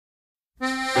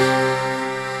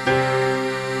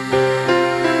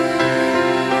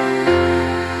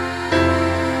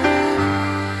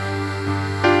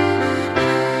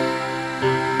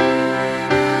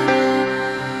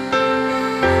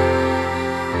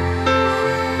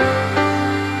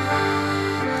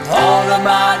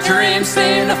My dreams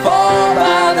seem to fall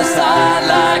by the side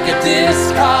like a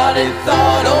discarded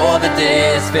thought, or the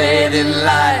day's fading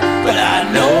light. But I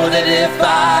know that if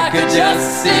I could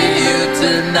just see you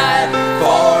tonight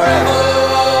forever.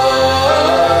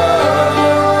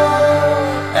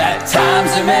 At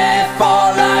times it may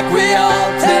fall like we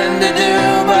all tend to do,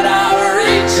 but I'll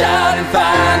reach out and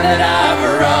find that I've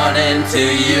run into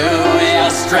you.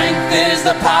 Your strength is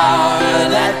the power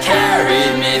that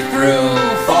carried me through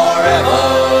forever.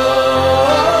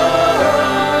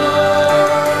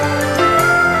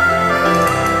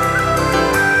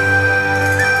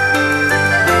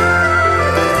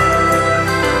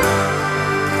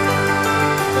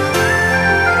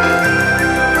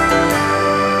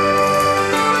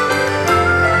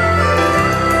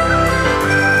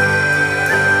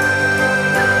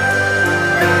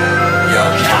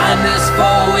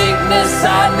 For weakness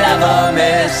I never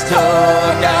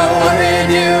mistook. I worried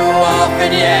you off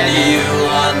and yet you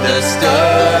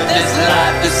understood. This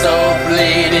life is so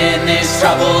fleeting, these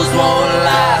troubles won't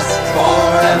last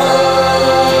forever.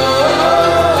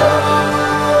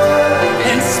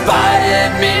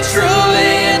 Inspired me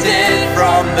truly, it did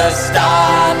from the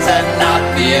start, to not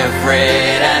be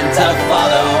afraid and to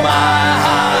follow my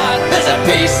heart. There's a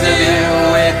piece of you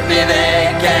with me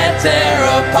they can't tear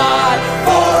apart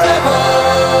forever.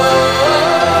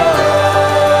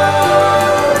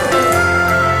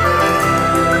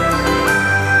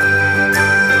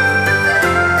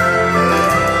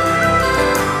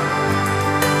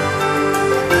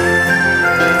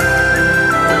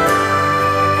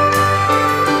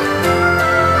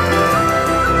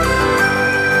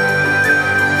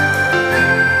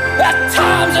 At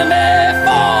times I may